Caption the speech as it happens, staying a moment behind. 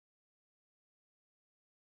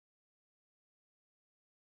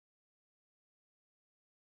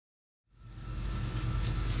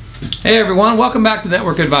Hey everyone, welcome back to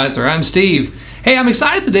Network Advisor. I'm Steve. Hey, I'm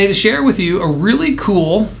excited today to share with you a really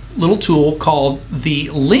cool little tool called the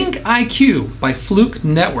LinkIQ by Fluke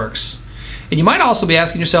Networks. And you might also be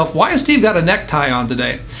asking yourself, why has Steve got a necktie on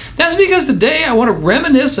today? That's because today I want to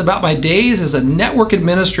reminisce about my days as a network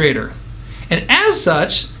administrator. And as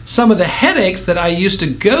such, some of the headaches that I used to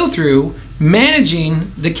go through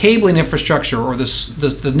managing the cabling infrastructure or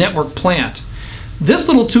the network plant. This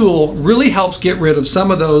little tool really helps get rid of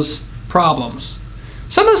some of those problems.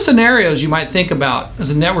 Some of the scenarios you might think about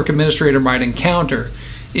as a network administrator might encounter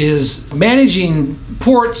is managing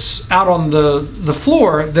ports out on the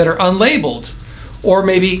floor that are unlabeled, or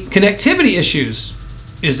maybe connectivity issues.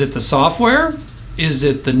 Is it the software? Is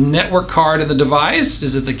it the network card in the device?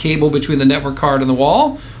 Is it the cable between the network card and the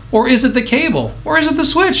wall? Or is it the cable? Or is it the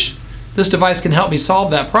switch? This device can help me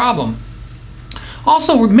solve that problem.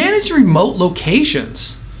 Also, we're managing remote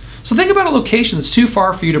locations. So think about a location that's too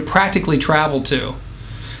far for you to practically travel to.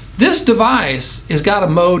 This device has got a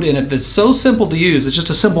mode in it that's so simple to use. It's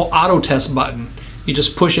just a simple auto test button. You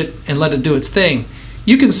just push it and let it do its thing.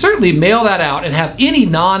 You can certainly mail that out and have any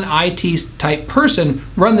non-IT type person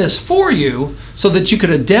run this for you so that you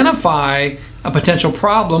could identify a potential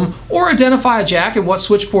problem or identify a jack and what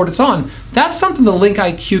switch port it's on. That's something the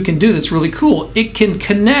LinkIQ can do that's really cool. It can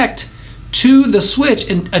connect to the switch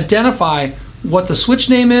and identify what the switch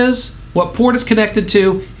name is, what port it's connected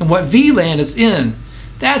to, and what VLAN it's in.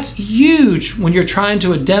 That's huge when you're trying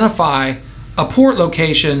to identify a port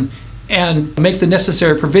location and make the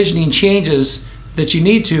necessary provisioning changes that you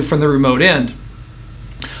need to from the remote end.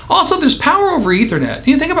 Also, there's power over Ethernet.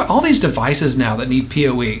 You think about all these devices now that need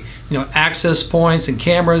PoE, access points and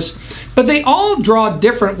cameras, but they all draw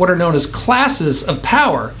different what are known as classes of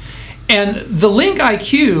power. And the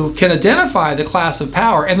LinkIQ can identify the class of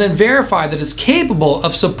power and then verify that it's capable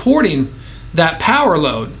of supporting that power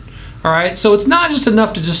load. All right, so it's not just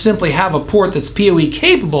enough to just simply have a port that's PoE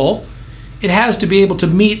capable. It has to be able to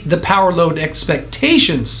meet the power load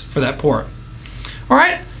expectations for that port. All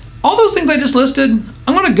right, all those things I just listed,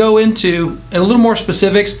 I'm going to go into a little more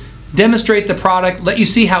specifics, demonstrate the product, let you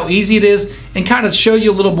see how easy it is, and kind of show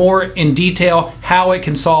you a little more in detail how it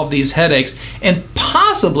can solve these headaches and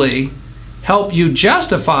possibly help you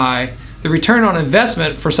justify the return on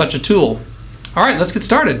investment for such a tool. All right, let's get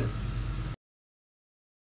started.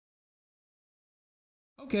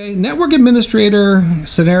 Okay, network administrator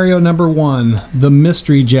scenario number one, the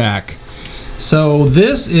mystery jack. So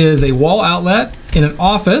this is a wall outlet in an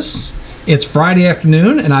office. It's Friday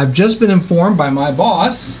afternoon, and I've just been informed by my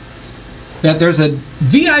boss that there's a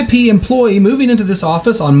VIP employee moving into this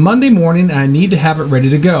office on Monday morning, and I need to have it ready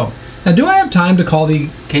to go. Now, do I have time to call the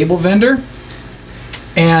cable vendor?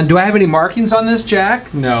 And do I have any markings on this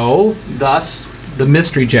jack? No, thus the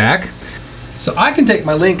mystery jack. So I can take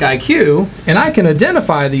my LinkIQ and I can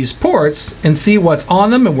identify these ports and see what's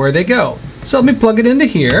on them and where they go. So let me plug it into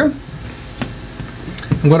here.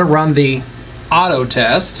 I'm going to run the auto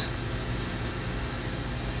test.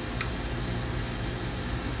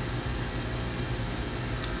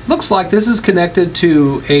 Looks like this is connected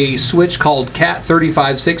to a switch called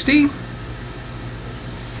CAT3560.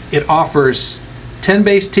 It offers 10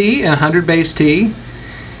 base T and 100 base T,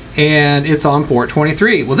 and it's on port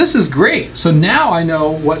 23. Well, this is great. So now I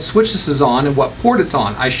know what switch this is on and what port it's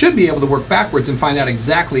on. I should be able to work backwards and find out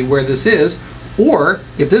exactly where this is, or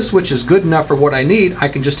if this switch is good enough for what I need, I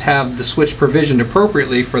can just have the switch provisioned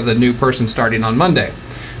appropriately for the new person starting on Monday.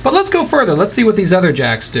 But let's go further. Let's see what these other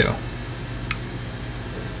jacks do.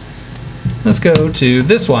 Let's go to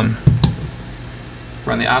this one.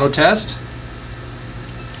 Run the auto test.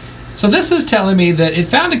 So this is telling me that it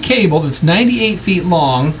found a cable that's 98 feet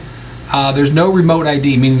long. There's no remote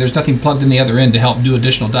ID, meaning there's nothing plugged in the other end to help do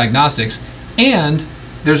additional diagnostics. And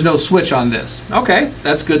there's no switch on this. Okay,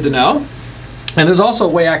 that's good to know. And there's also a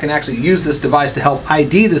way I can actually use this device to help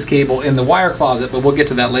ID this cable in the wire closet, but we'll get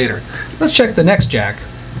to that later. Let's check the next jack.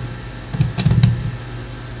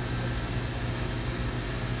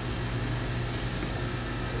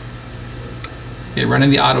 Okay, running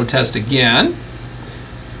the auto test again.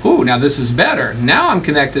 Ooh, now this is better. Now I'm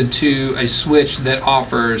connected to a switch that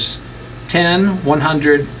offers 10,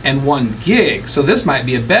 100, and 1 gig. So this might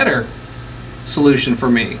be a better solution for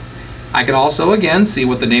me. I can also, again, see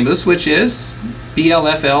what the name of the switch is,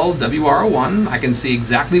 BLFL WR01. I can see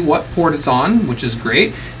exactly what port it's on, which is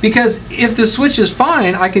great. Because if the switch is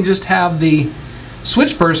fine, I can just have the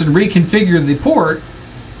switch person reconfigure the port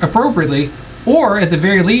appropriately. Or at the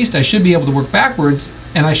very least, I should be able to work backwards,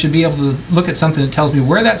 and I should be able to look at something that tells me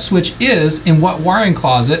where that switch is in what wiring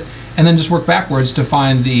closet, and then just work backwards to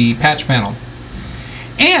find the patch panel.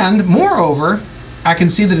 And moreover, I can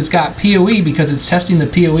see that it's got PoE because it's testing the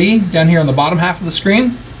PoE down here on the bottom half of the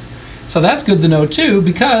screen. So that's good to know too,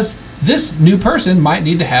 because this new person might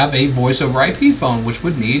need to have a voice over IP phone, which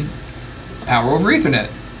would need power over Ethernet.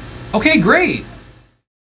 Okay, great.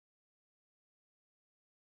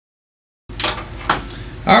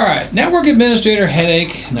 All right, network administrator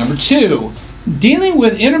headache number 2, dealing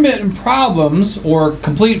with intermittent problems or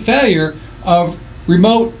complete failure of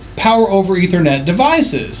remote power over Ethernet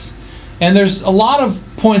devices. And there's a lot of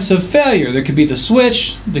points of failure. There could be the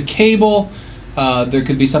switch, the cable, there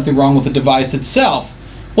could be something wrong with the device itself.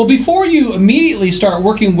 Well, before you immediately start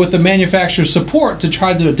working with the manufacturer's support to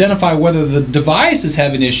try to identify whether the device is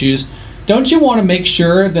having issues, don't you want to make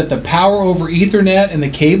sure that the power over Ethernet and the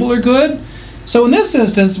cable are good? So in this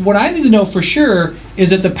instance, what I need to know for sure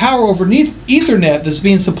is that the power over Ethernet that's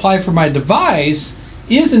being supplied for my device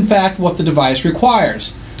is in fact what the device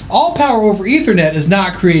requires. All power over Ethernet is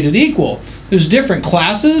not created equal. There's different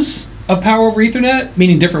classes of power over Ethernet,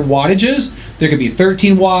 meaning different wattages. There could be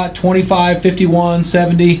 13 watt, 25, 51,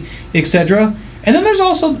 70, etc. And then there's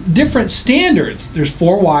also different standards. There's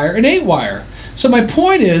 4-wire and 8-wire. So my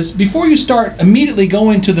point is, before you start immediately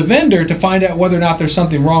going to the vendor to find out whether or not there's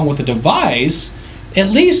something wrong with the device, at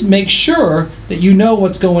least make sure that you know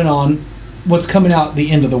what's going on, what's coming out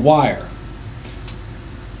the end of the wire.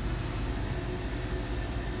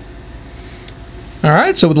 All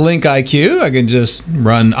right, so with the LinkIQ, I can just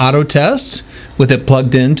run auto test with it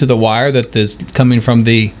plugged into the wire that is coming from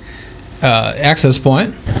the access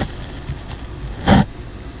point.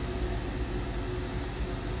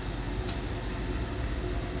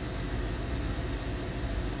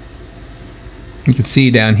 You can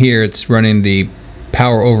see down here it's running the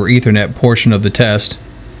power over Ethernet portion of the test.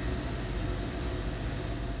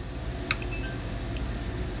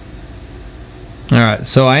 All right,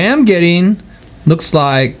 so I am getting, looks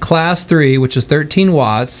like class 3, which is 13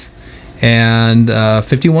 watts and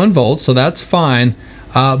 51 volts, so that's fine.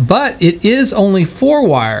 But it is only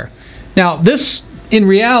 4-wire. Now this, in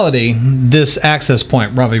reality, this access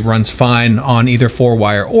point probably runs fine on either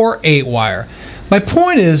 4-wire or 8-wire. My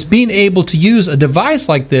point is being able to use a device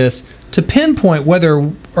like this to pinpoint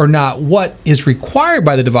whether or not what is required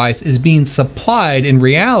by the device is being supplied in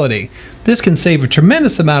reality. This can save a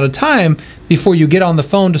tremendous amount of time before you get on the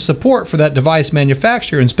phone to support for that device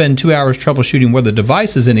manufacturer and spend 2 hours troubleshooting whether the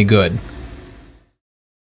device is any good.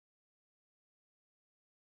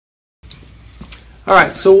 All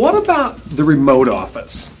right, so what about the remote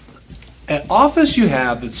office? An office you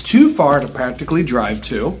have that's too far to practically drive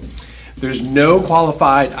to. There's no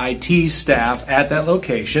qualified IT staff at that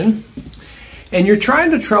location, and you're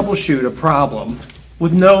trying to troubleshoot a problem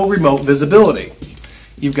with no remote visibility.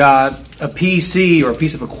 You've got a PC or a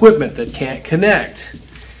piece of equipment that can't connect,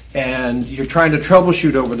 and you're trying to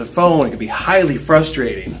troubleshoot over the phone. It can be highly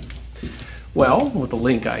frustrating. Well, with the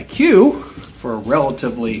LinkIQ, for a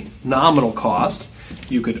relatively nominal cost,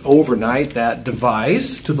 you could overnight that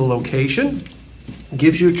device to the location. It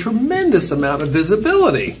gives you a tremendous amount of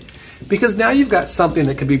visibility, because now you've got something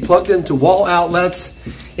that can be plugged into wall outlets,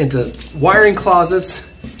 into wiring closets.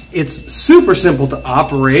 It's super simple to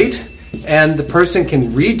operate, and the person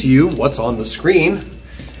can read to you what's on the screen.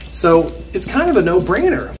 So it's kind of a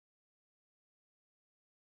no-brainer.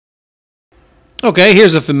 Okay,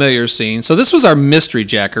 here's a familiar scene. So this was our mystery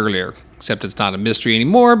jack earlier, except it's not a mystery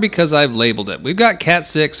anymore because I've labeled it. We've got Cat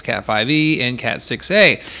 6, Cat 5e, and Cat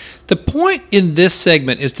 6a. The point in this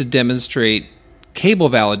segment is to demonstrate cable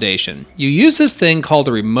validation. You use this thing called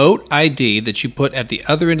a remote ID that you put at the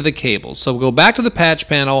other end of the cable. So we'll go back to the patch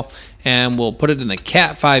panel and we'll put it in the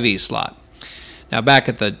Cat 5e slot. Now back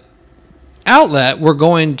at the outlet, we're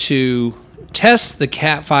going to test the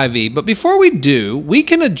Cat 5e, but before we do, we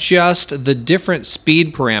can adjust the different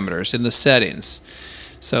speed parameters in the settings.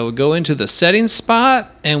 So we go into the settings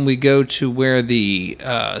spot and we go to where the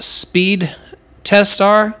speed tests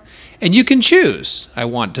are. And you can choose. I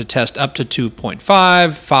want to test up to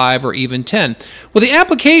 2.5, 5, or even 10. Well, the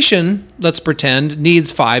application, let's pretend,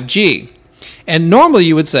 needs 5G. And normally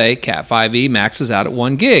you would say Cat 5e maxes out at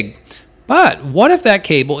 1 gig. But what if that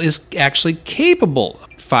cable is actually capable of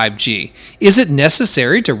 5G? Is it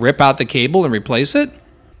necessary to rip out the cable and replace it?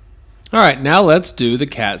 All right, now let's do the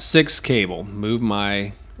Cat 6 cable. Move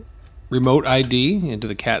my remote ID into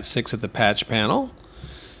the Cat 6 at the patch panel.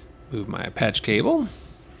 Move my patch cable.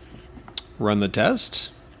 Run the test.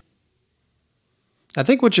 I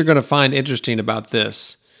think what you're going to find interesting about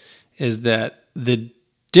this is that the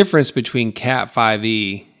difference between Cat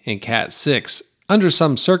 5e and Cat 6 under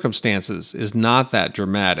some circumstances is not that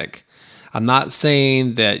dramatic. I'm not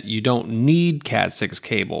saying that you don't need Cat 6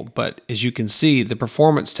 cable, but as you can see, the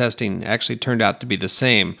performance testing actually turned out to be the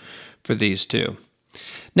same for these two.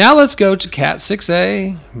 Now let's go to Cat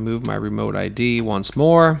 6A, move my remote ID once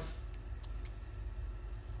more.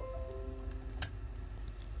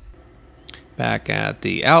 Back at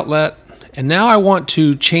the outlet, and now I want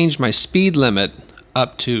to change my speed limit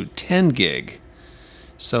up to 10 gig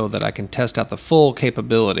so that I can test out the full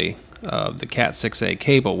capability of the Cat 6A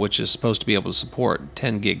cable, which is supposed to be able to support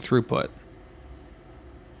 10 gig throughput.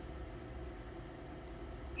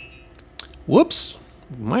 Whoops,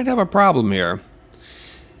 might have a problem here.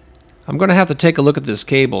 I'm going to have to take a look at this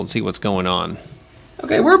cable and see what's going on.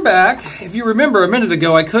 Okay, we're back. If you remember a minute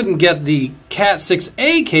ago, I couldn't get the Cat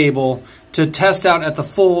 6A cable to test out at the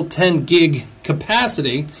full 10 gig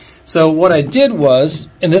capacity. So what I did was,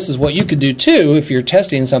 and this is what you could do too if you're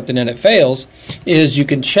testing something and it fails, is you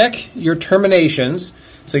can check your terminations.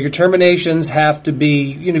 So your terminations have to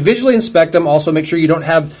be, visually inspect them. Also make sure you don't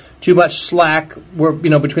have too much slack where,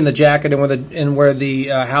 between the jacket and where the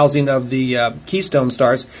housing of the keystone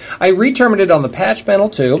starts. I re-terminated on the patch panel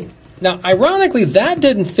too. Now, ironically, that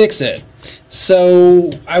didn't fix it. So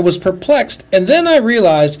I was perplexed, and then I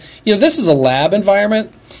realized, this is a lab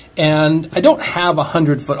environment, and I don't have a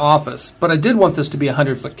 100-foot office, but I did want this to be a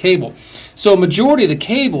 100-foot cable. So a majority of the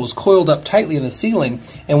cable is coiled up tightly in the ceiling,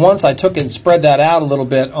 and once I took it and spread that out a little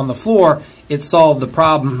bit on the floor, it solved the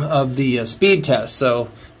problem of the speed test.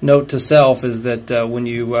 So note to self is that when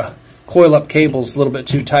you coil up cables a little bit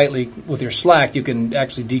too tightly with your slack, you can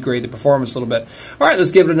actually degrade the performance a little bit. All right,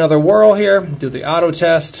 let's give it another whirl here, do the auto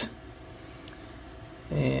test,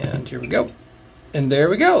 and here we go. And there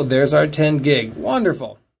we go, there's our 10 gig,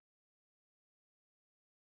 wonderful.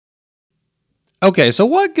 Okay, so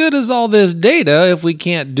what good is all this data if we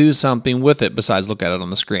can't do something with it besides look at it on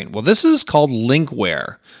the screen? Well, this is called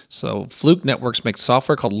linkware. So Fluke Networks makes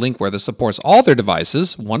software called linkware that supports all their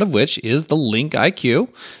devices, one of which is the LinkIQ.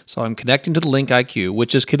 So I'm connecting to the LinkIQ,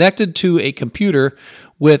 which is connected to a computer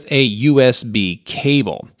with a USB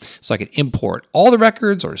cable. So I can import all the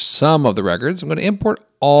records or some of the records. I'm going to import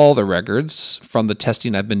all the records from the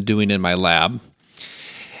testing I've been doing in my lab.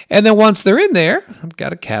 And then once they're in there, I've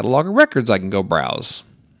got a catalog of records I can go browse.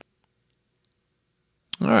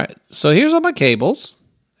 All right, so here's all my cables.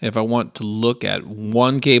 If I want to look at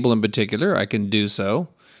one cable in particular, I can do so.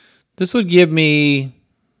 This would give me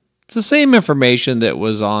the same information that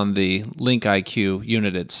was on the LinkIQ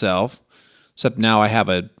unit itself, except now I have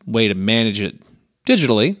a way to manage it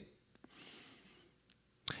digitally.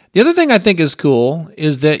 The other thing I think is cool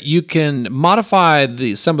is that you can modify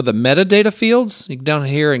some of the metadata fields. You can down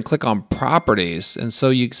here and click on properties, and so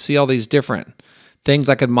you can see all these different things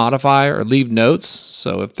I could modify or leave notes.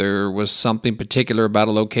 So if there was something particular about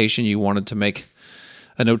a location you wanted to make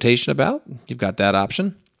a notation about, you've got that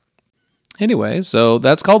option. Anyway, so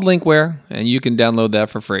that's called linkware, and you can download that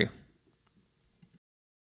for free.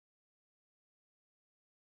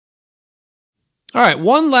 All right,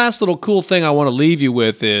 one last little cool thing I want to leave you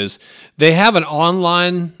with is they have an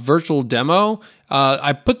online virtual demo.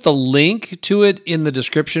 I put the link to it in the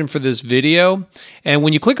description for this video. And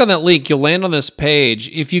when you click on that link, you'll land on this page.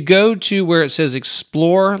 If you go to where it says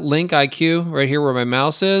Explore LinkIQ, right here where my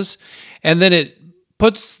mouse is, and then it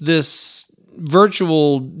puts this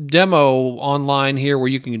virtual demo online here where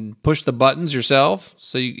you can push the buttons yourself.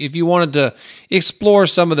 So if you wanted to explore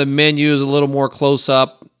some of the menus a little more close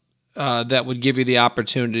up, that would give you the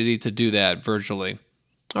opportunity to do that virtually.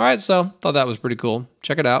 All right, so thought that was pretty cool.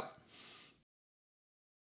 Check it out.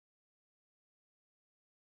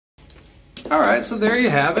 All right, so there you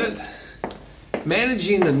have it.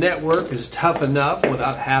 Managing the network is tough enough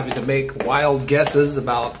without having to make wild guesses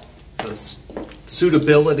about the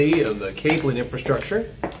suitability of the cabling infrastructure.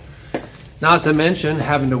 Not to mention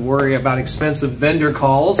having to worry about expensive vendor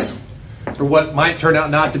calls for what might turn out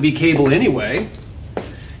not to be cable anyway.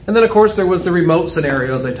 And then, of course, there was the remote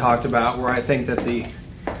scenarios I talked about where I think that the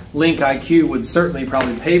LinkIQ would certainly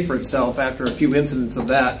probably pay for itself after a few incidents of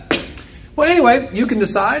that. Well, anyway, you can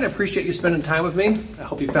decide. I appreciate you spending time with me. I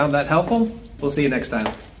hope you found that helpful. We'll see you next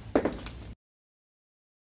time.